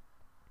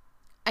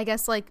 I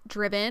guess,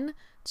 driven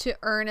to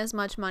earn as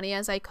much money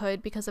as I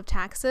could because of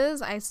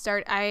taxes.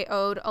 I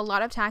owed a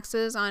lot of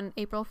taxes on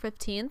April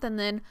 15th, and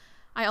then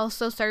I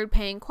also started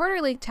paying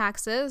quarterly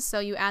taxes, so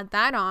you add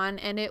that on,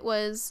 and it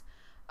was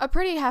a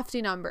pretty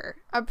hefty number,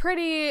 a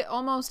pretty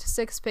almost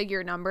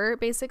six-figure number,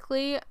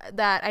 basically,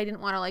 that I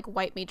didn't want to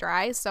wipe me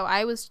dry. So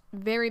I was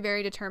very,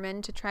 very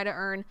determined to try to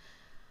earn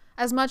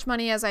as much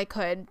money as I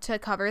could to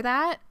cover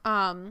that,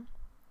 and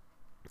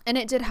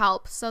it did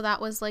help. So that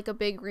was a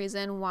big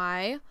reason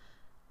why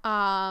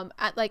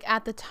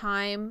at the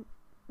time,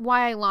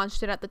 why I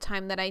launched it at the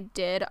time that I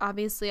did.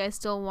 Obviously I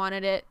still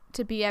wanted it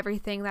to be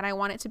everything that I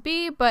want it to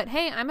be, but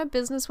hey, I'm a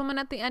businesswoman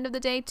at the end of the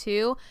day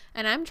too,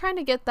 and I'm trying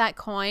to get that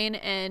coin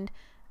and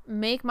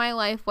make my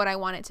life what I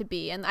want it to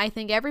be. And I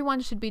think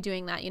everyone should be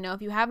doing that.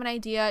 If you have an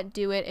idea,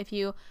 do it. If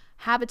you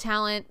have a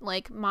talent,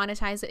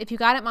 monetize it. If you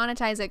got it,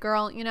 monetize it,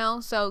 girl,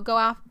 so go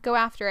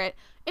after it.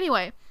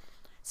 Anyway,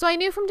 so I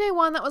knew from day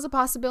one that was a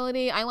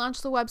possibility. I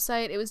launched the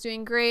website. It was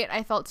doing great.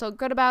 I felt so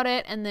good about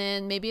it. And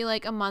then maybe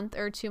a month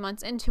or 2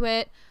 months into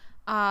it,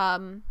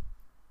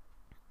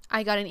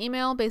 I got an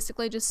email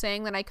basically just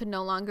saying that I could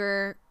no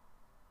longer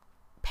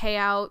pay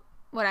out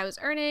what I was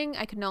earning.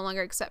 I could no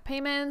longer accept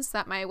payments,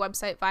 that my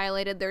website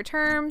violated their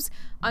terms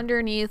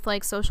underneath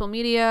social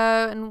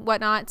media and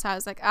whatnot. So I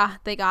was like,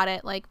 they got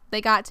it. They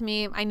got to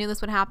me. I knew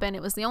this would happen.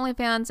 It was the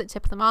OnlyFans. It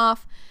tipped them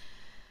off.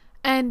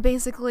 And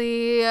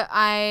basically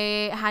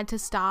I had to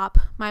stop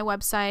my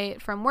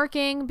website from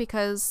working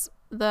because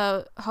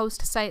the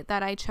host site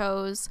that I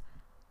chose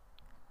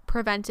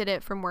prevented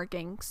it from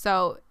working.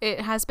 So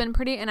it has been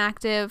pretty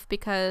inactive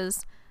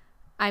because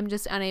I'm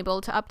just unable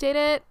to update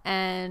it,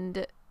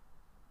 and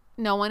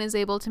no one is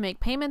able to make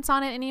payments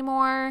on it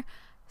anymore.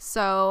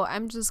 So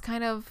I'm just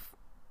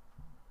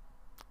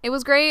it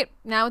was great.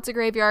 Now it's a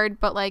graveyard,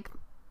 but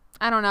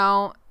I don't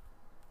know.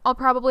 I'll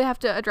probably have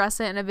to address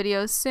it in a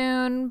video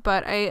soon,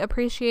 but I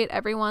appreciate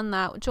everyone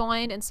that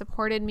joined and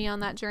supported me on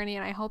that journey,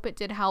 and I hope it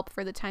did help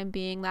for the time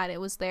being that it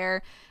was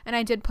there. And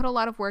I did put a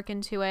lot of work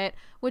into it,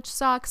 which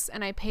sucks,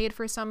 and I paid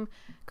for some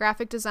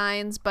graphic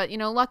designs, but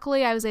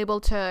luckily I was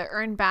able to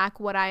earn back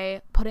what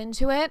I put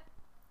into it.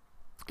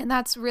 And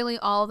that's really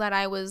all that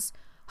I was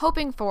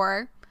hoping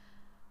for.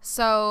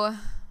 So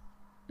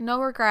no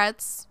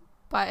regrets,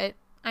 but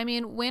I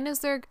mean, when is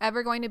there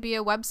ever going to be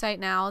a website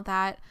now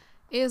that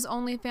is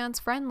OnlyFans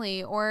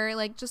friendly or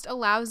like just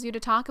allows you to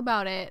talk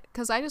about it?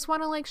 Because I just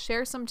want to like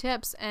share some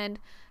tips and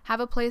have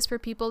a place for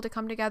people to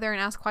come together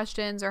and ask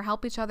questions or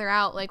help each other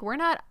out. Like, we're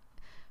not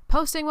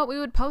posting what we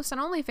would post on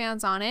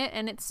OnlyFans on it,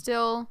 and it's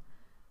still,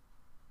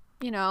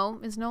 you know,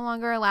 is no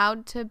longer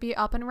allowed to be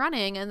up and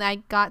running. And I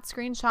got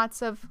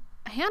screenshots of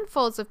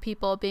handfuls of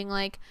people being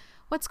like,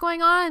 what's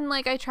going on?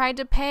 Like, I tried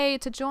to pay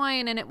to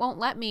join and it won't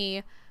let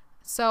me.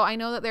 So I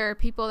know that there are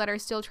people that are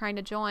still trying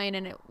to join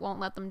and it won't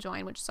let them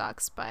join, which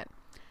sucks, but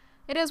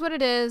it is what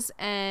it is.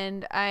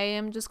 And I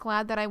am just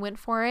glad that I went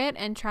for it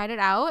and tried it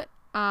out.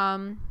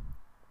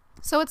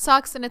 So it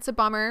sucks and it's a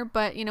bummer,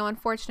 but you know,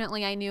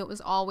 unfortunately I knew it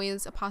was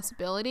always a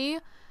possibility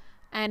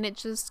and it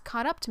just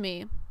caught up to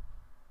me.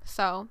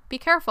 So be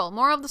careful.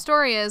 Moral of the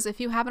story is,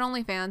 if you have an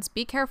OnlyFans,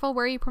 be careful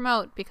where you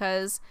promote,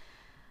 because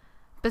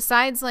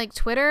besides like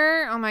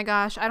Twitter, oh my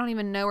gosh, I don't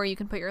even know where you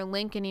can put your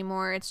link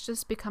anymore. It's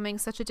just becoming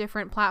such a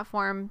different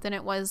platform than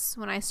it was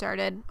when I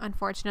started,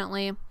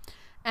 unfortunately.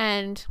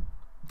 And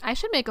I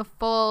should make a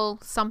full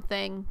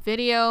something,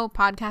 video,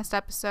 podcast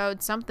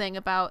episode, something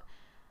about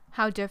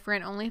how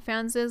different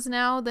OnlyFans is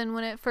now than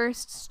when it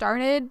first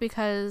started,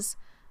 because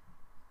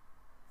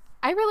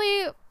I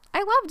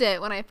loved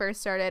it when I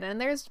first started, and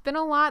there's been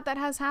a lot that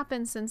has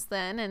happened since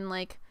then, and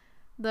like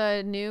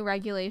the new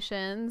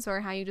regulations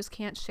or how you just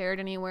can't share it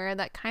anywhere,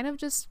 that kind of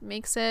just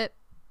makes it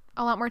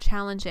a lot more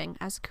challenging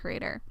as a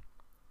creator.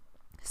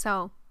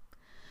 So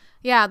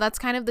yeah, that's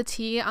kind of the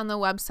tea on the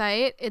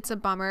website. It's a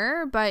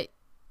bummer, but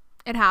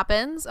it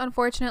happens,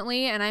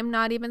 unfortunately, and I'm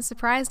not even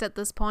surprised at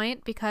this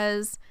point,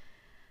 because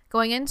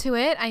going into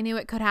it, I knew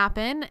it could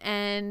happen,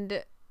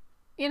 and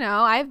you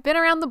know, I've been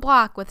around the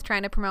block with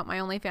trying to promote my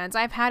OnlyFans.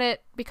 I've had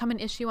it become an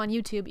issue on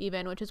YouTube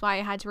even, which is why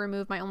I had to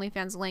remove my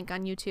OnlyFans link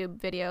on YouTube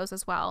videos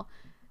as well.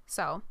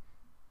 So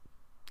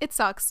it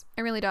sucks.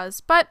 It really does.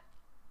 But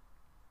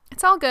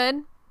it's all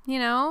good, you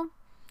know?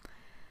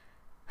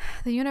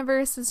 The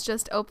universe is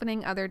just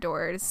opening other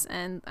doors,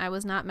 and I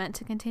was not meant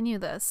to continue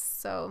this.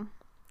 So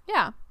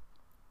yeah,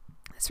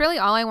 that's really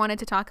all I wanted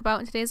to talk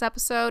about in today's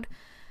episode.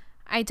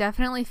 I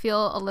definitely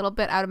feel a little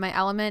bit out of my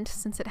element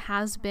since it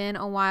has been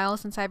a while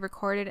since I've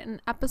recorded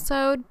an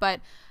episode,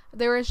 but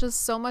there was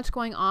just so much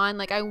going on.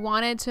 Like, I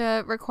wanted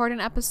to record an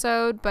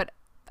episode, but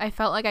I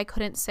felt like I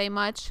couldn't say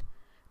much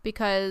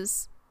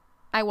because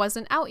I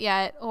wasn't out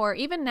yet. Or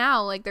even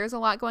now, like, there's a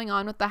lot going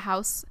on with the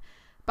house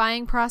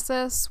buying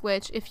process,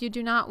 which if you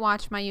do not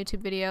watch my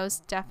YouTube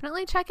videos,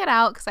 definitely check it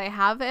out, because I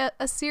have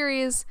a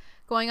series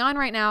going on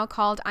right now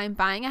called I'm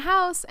Buying a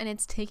House, and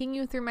it's taking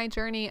you through my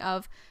journey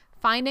of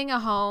finding a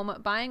home,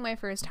 buying my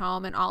first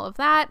home, and all of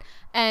that.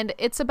 And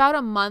it's about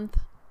a month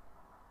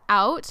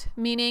out,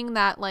 meaning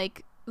that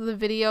like the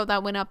video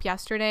that went up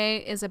yesterday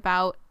is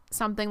about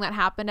something that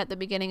happened at the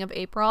beginning of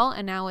April,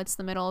 and now it's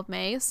the middle of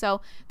May.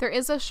 So there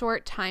is a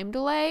short time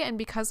delay, and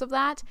because of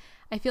that,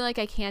 I feel like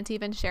I can't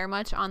even share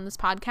much on this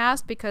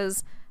podcast,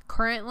 because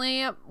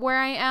currently where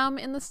I am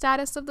in the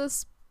status of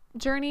this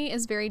journey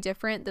is very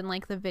different than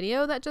like the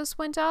video that just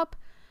went up.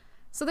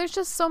 So there's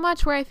just so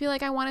much where I feel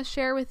like I want to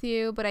share with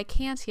you, but I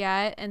can't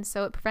yet. And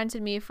so it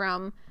prevented me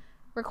from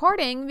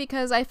recording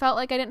because I felt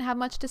like I didn't have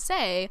much to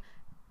say.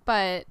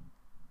 But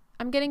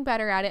I'm getting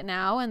better at it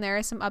now, and there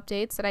are some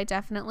updates that I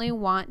definitely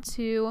want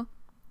to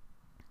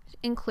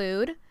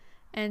include.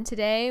 And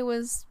today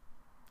was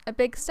a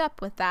big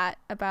step with that,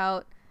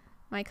 about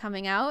my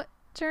coming out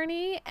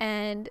journey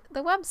and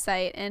the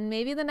website. And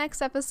maybe the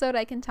next episode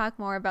I can talk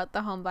more about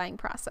the home buying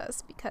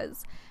process,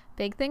 because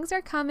big things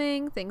are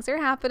coming, things are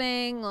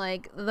happening,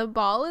 like the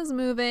ball is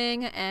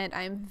moving, and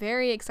I'm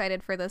very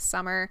excited for this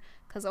summer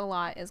because a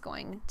lot is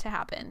going to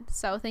happen.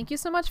 So thank you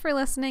so much for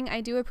listening. I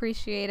do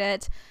appreciate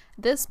it.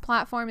 This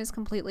platform is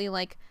completely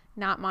like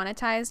not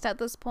monetized at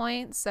this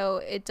point, so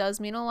it does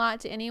mean a lot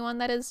to anyone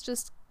that is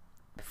just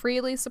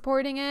freely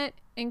supporting it,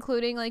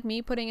 including like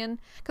me putting in,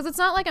 because it's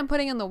not like I'm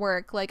putting in the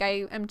work. Like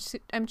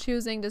I'm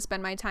choosing to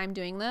spend my time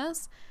doing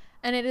this,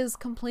 and it is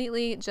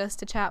completely just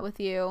to chat with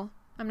you.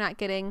 I'm not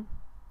getting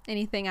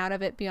anything out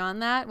of it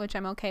beyond that, which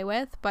I'm okay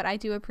with, but I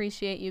do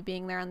appreciate you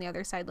being there on the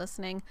other side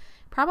listening,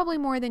 probably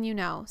more than you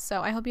know.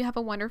 So I hope you have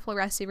a wonderful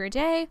rest of your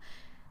day,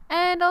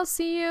 and I'll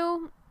see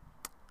you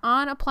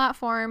on a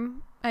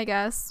platform, I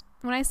guess,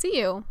 when I see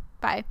you.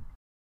 Bye.